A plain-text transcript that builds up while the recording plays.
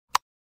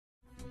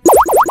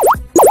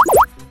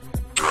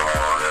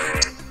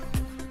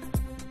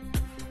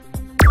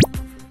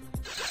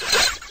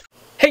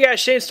Hey guys,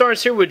 Shane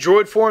Starnes here with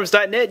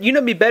DroidForums.net. You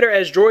know me better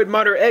as Droid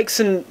Modder X,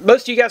 and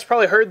most of you guys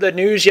probably heard the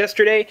news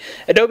yesterday.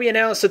 Adobe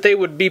announced that they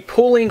would be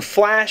pulling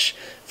Flash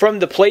from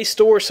the Play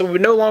Store, so we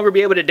would no longer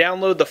be able to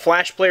download the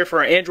Flash player for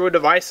our Android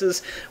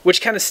devices,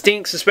 which kind of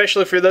stinks,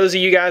 especially for those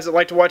of you guys that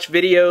like to watch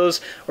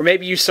videos, or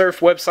maybe you surf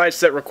websites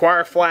that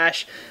require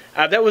Flash.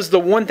 That was the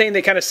one thing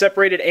that kind of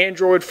separated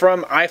Android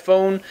from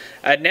iPhone.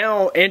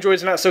 Now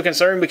Android's not so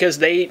concerned because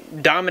they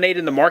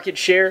dominated the market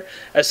share,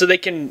 so they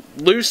can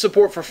lose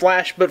support for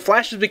Flash, but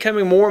Flash is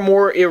becoming more and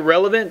more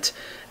irrelevant.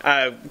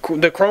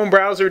 The Chrome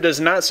browser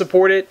does not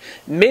support it.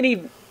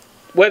 Many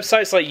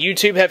websites like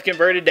YouTube have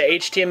converted to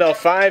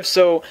HTML5,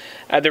 so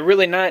they're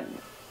really not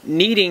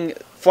needing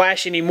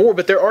Flash anymore,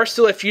 but there are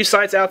still a few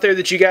sites out there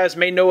that you guys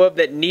may know of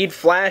that need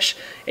Flash,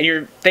 and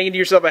you're thinking to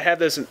yourself, I have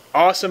this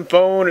awesome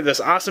phone or this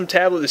awesome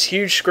tablet, this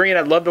huge screen,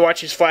 I'd love to watch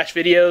these Flash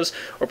videos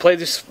or play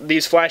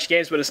these Flash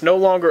games, but it's no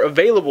longer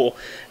available.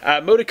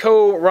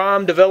 Motico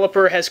ROM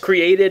developer has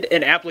created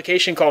an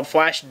application called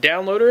Flash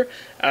Downloader,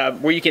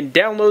 where you can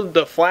download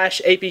the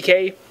Flash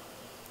APK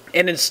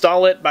and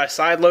install it by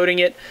sideloading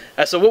it.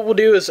 So what we'll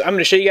do is I'm going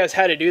to show you guys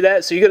how to do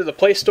that. So you go to the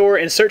Play Store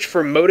and search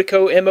for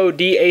Motico,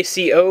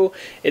 M-O-D-A-C-O.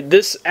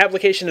 This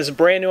application is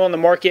brand new on the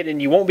market,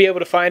 and you won't be able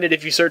to find it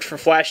if you search for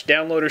Flash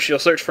Downloader. So you'll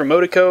search for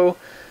Motico,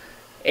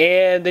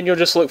 and then you'll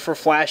just look for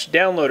Flash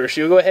Downloader.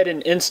 So you'll go ahead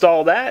and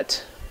install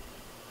that.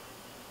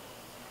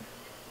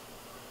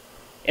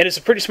 And it's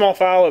a pretty small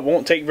file. It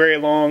won't take very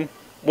long.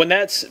 When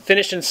that's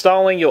finished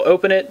installing, you'll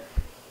open it,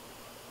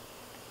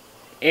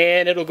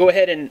 and it'll go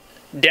ahead and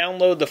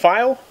download the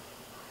file.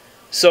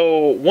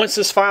 So once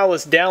this file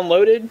is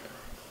downloaded,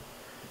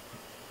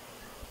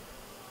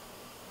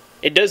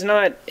 it does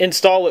not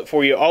install it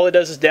for you. All it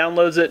does is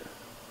downloads it.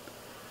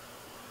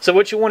 So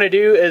what you want to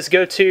do is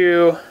go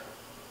to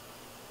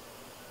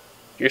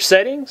your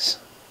settings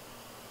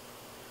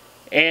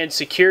and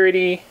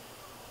security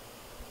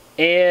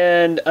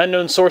and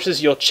unknown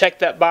sources. You'll check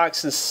that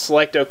box and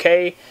select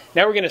OK.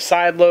 Now we're going to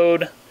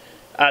sideload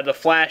the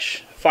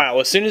Flash file.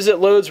 As soon as it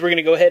loads, we're going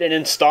to go ahead and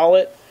install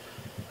it.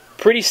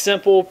 Pretty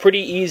simple, pretty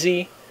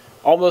easy,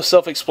 almost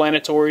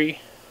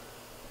self-explanatory.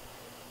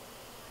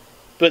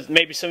 But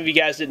maybe some of you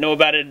guys didn't know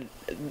about it.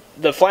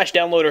 The Flash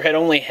Downloader had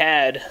only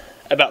had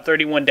about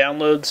 31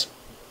 downloads.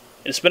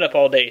 It's been up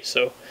all day.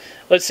 So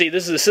let's see,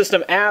 this is a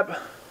system app.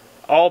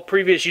 All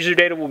previous user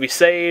data will be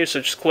saved,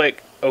 so just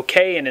click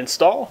OK and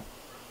install.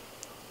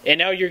 And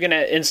now you're going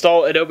to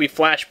install Adobe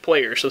Flash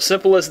Player. So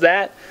simple as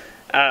that.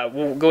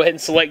 We'll go ahead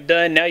and select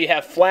done. Now you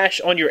have Flash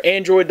on your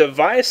Android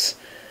device.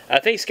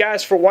 Thanks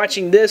guys for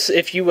watching this.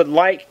 If you would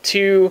like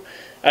to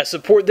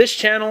support this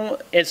channel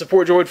and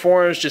support Droid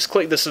Forums, just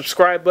click the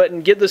subscribe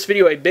button. Give this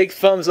video a big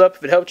thumbs up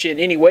if it helped you in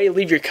any way.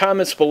 Leave your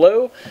comments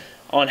below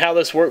on how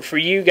this worked for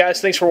you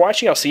guys. Thanks for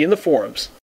watching. I'll see you in the forums.